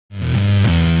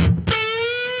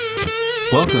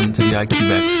Welcome to the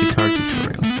I-CubeX guitar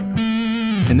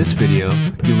tutorial. In this video,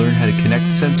 you'll learn how to connect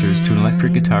sensors to an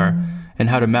electric guitar and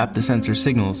how to map the sensor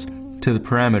signals to the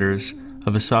parameters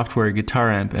of a software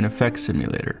guitar amp and effects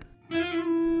simulator.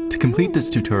 To complete this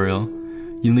tutorial,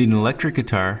 you'll need an electric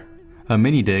guitar, a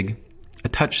miniDig, a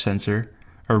touch sensor,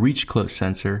 a reach close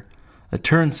sensor, a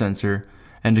turn sensor,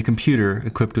 and a computer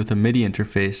equipped with a MIDI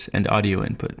interface and audio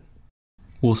input.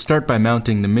 We'll start by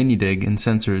mounting the miniDig and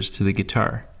sensors to the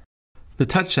guitar. The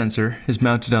touch sensor is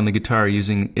mounted on the guitar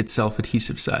using its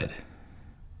self-adhesive side.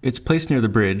 It's placed near the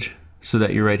bridge so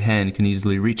that your right hand can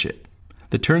easily reach it.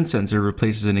 The turn sensor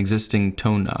replaces an existing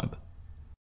tone knob.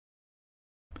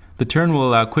 The turn will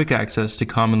allow quick access to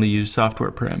commonly used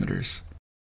software parameters.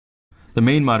 The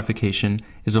main modification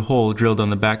is a hole drilled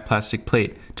on the back plastic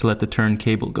plate to let the turn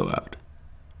cable go out.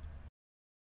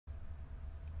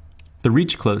 The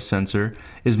reach close sensor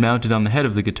is mounted on the head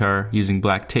of the guitar using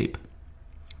black tape.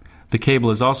 The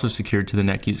cable is also secured to the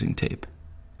neck using tape.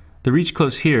 The reach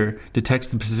close here detects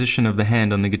the position of the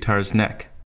hand on the guitar's neck.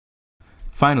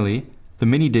 Finally, the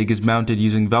miniDig is mounted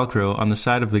using Velcro on the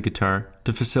side of the guitar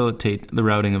to facilitate the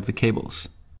routing of the cables.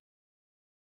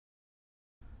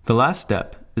 The last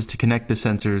step is to connect the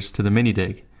sensors to the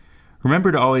miniDig.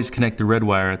 Remember to always connect the red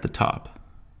wire at the top.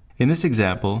 In this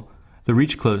example, the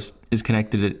reach close is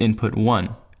connected at input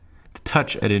 1, the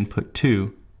touch at input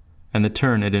 2, and the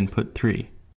turn at input 3.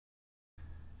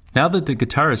 Now that the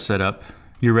guitar is set up,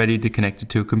 you're ready to connect it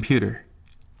to a computer.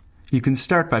 You can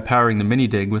start by powering the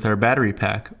miniDig with our battery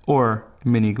pack or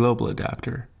mini global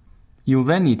adapter. You will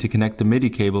then need to connect the MIDI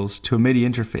cables to a MIDI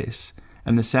interface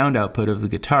and the sound output of the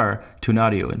guitar to an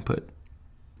audio input.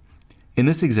 In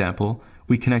this example,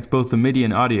 we connect both the MIDI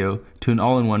and audio to an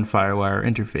all-in-one FireWire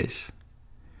interface.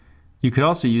 You could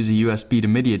also use a USB to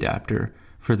MIDI adapter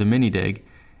for the miniDig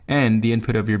and the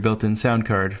input of your built-in sound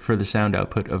card for the sound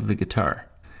output of the guitar.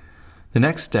 The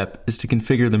next step is to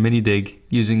configure the miniDig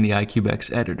using the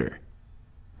I-CubeX editor.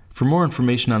 For more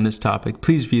information on this topic,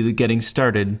 please view the Getting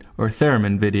Started or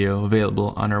Theremin video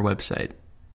available on our website.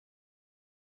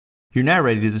 You're now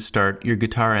ready to start your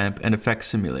guitar amp and effects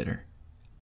simulator.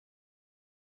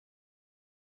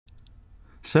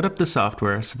 Set up the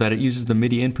software so that it uses the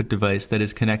MIDI input device that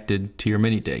is connected to your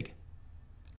miniDig.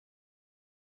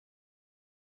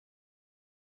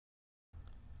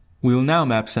 We will now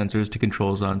map sensors to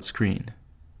controls on screen.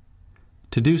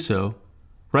 To do so,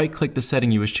 right-click the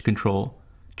setting you wish to control,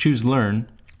 choose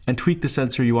Learn, and tweak the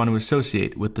sensor you want to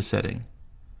associate with the setting.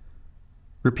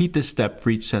 Repeat this step for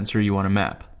each sensor you want to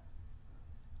map.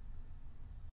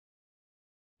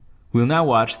 We'll now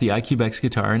watch the I-CubeX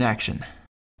guitar in action.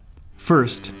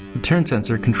 First, the turn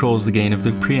sensor controls the gain of the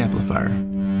preamplifier.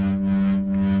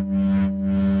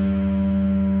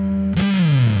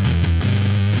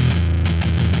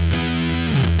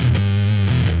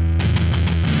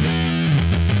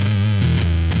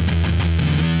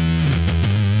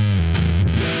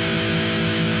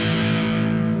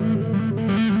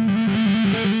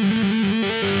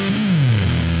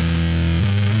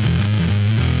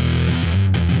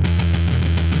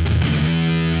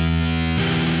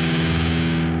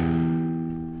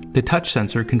 The touch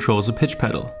sensor controls a pitch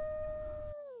pedal.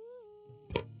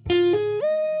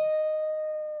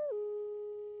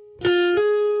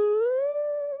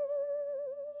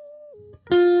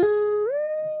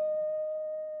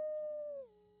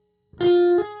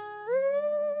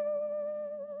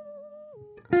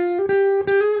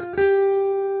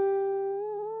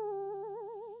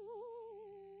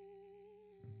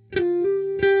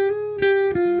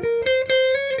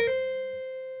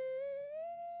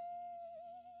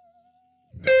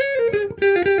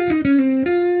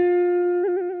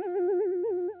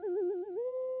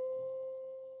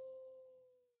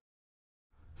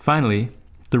 Finally,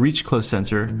 the reach close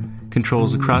sensor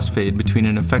controls a crossfade between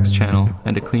an effects channel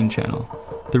and a clean channel.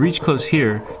 The reach close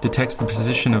here detects the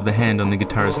position of the hand on the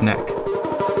guitar's neck.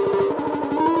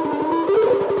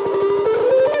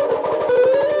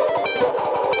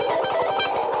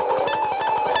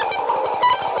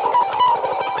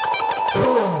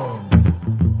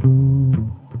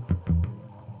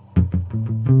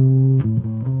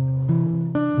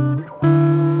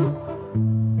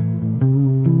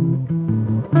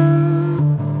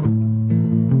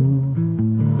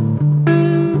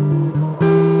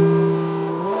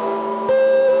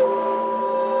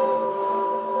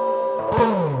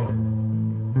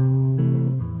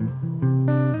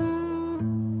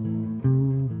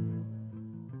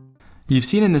 You've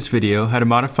seen in this video how to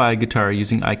modify a guitar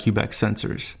using I-CubeX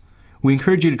sensors. We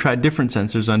encourage you to try different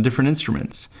sensors on different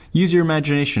instruments. Use your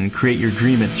imagination and create your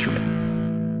dream instrument.